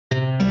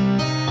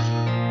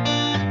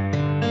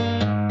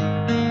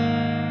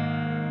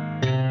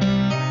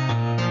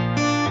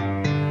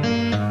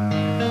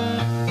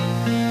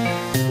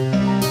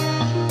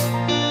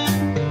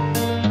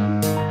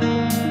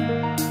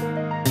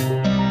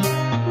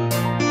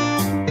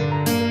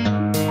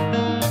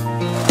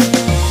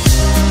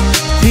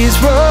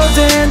roads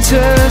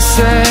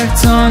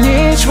intersect, on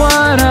each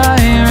one I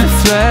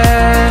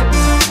reflect.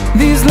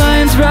 These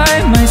lines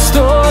write my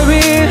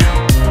story,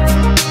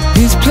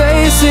 these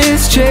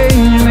places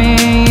change me,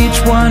 each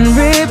one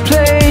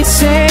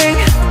replacing,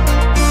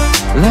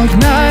 like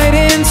night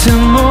into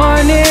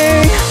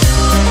morning.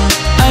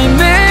 I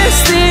miss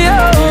the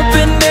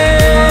open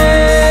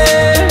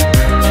air,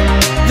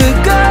 the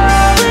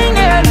going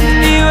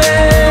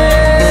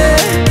anywhere,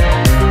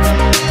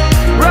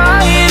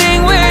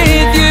 riding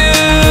with you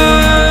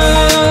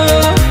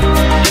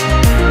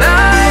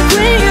like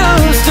we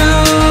used to.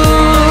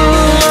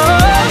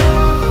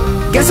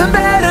 Guess I'm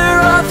better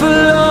off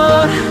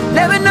alone,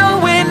 never know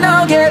when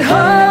I'll get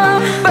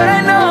home, but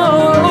I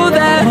know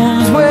that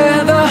home's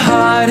where the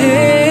heart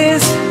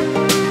is.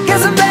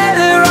 Guess I'm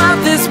better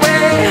off this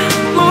way,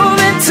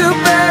 moving to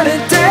better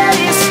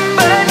days,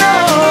 but I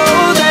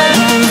know that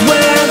home's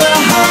where the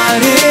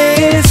heart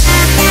is.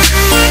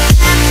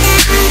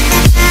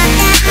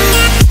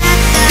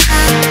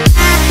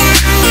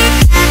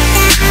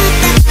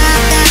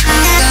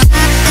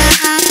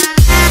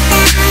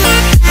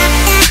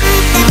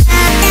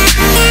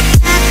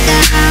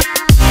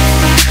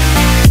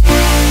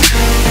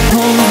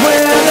 Home's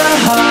where the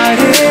heart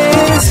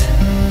is.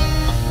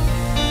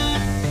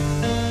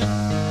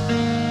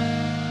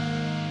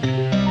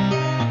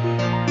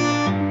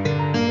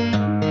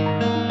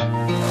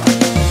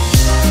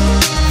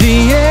 The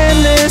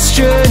endless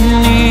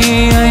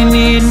journey, I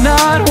need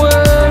not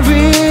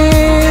worry,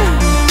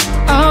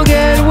 I'll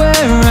get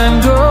where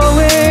I'm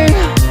going.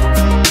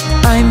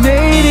 I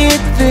made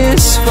it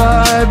this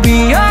far,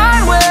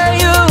 beyond where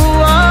you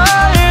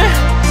are,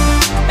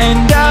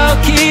 and I'll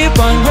keep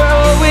on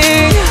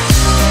growing.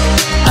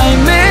 I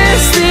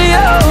miss the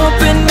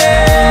open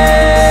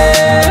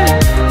air,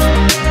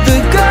 the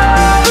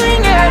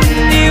going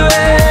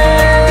anywhere,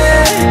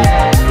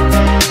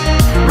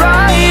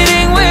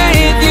 riding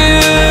with you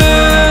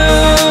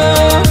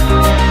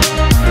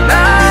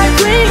like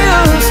we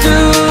used to.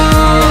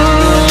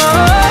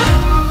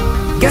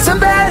 Guess I'm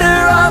better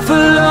off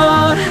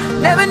alone,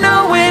 never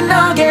know when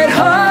I'll get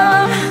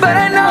home, but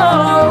I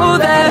know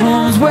that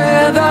home's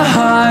where the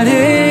heart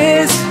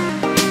is.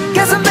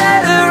 Guess I'm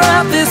better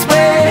off this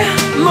way,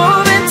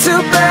 moving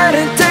to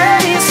better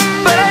days,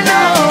 but I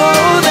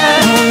know that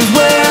home's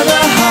where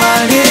the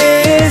heart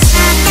is.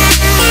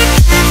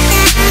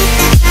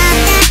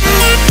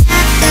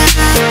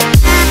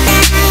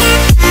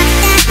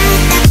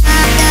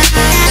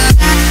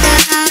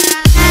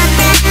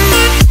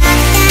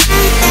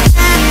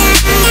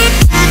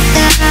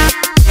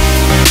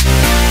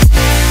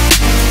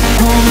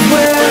 Home's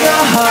where the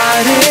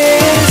heart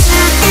is.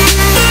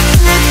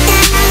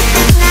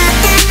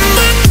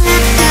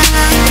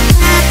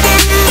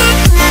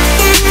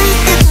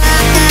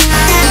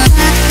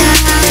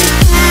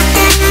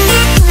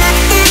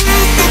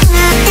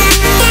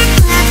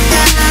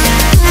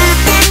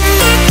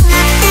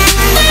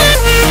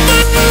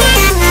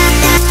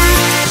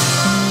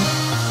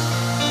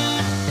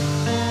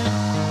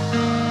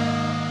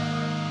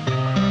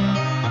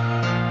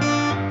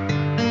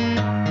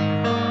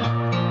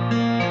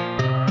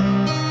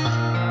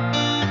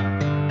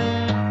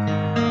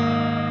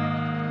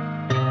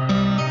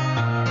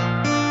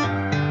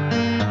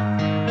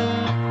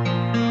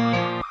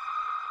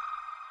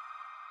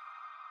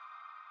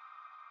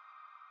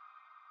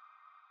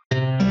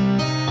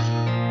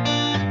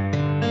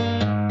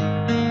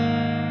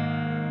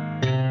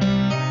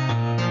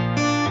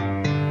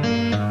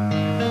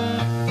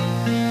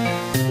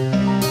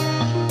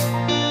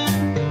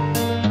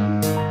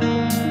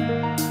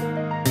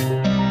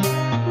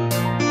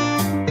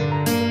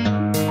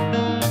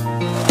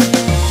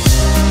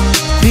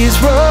 These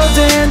roads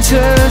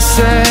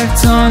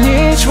intersect, on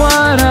each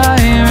one I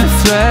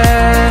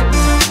reflect.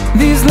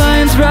 These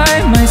lines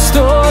write my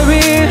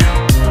story,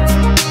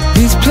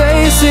 these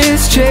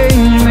places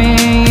change me,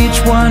 each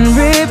one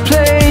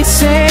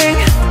replacing,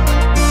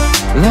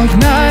 like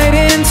night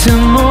into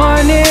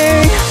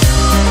morning.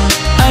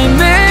 I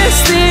miss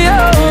the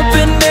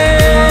open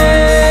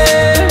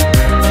air,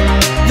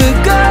 the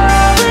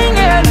going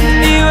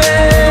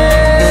anywhere,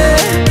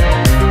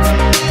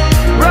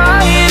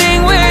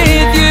 riding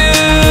with you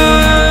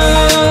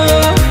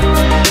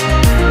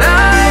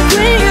like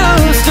we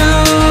used to.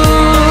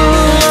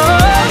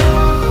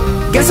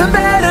 Guess I'm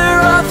better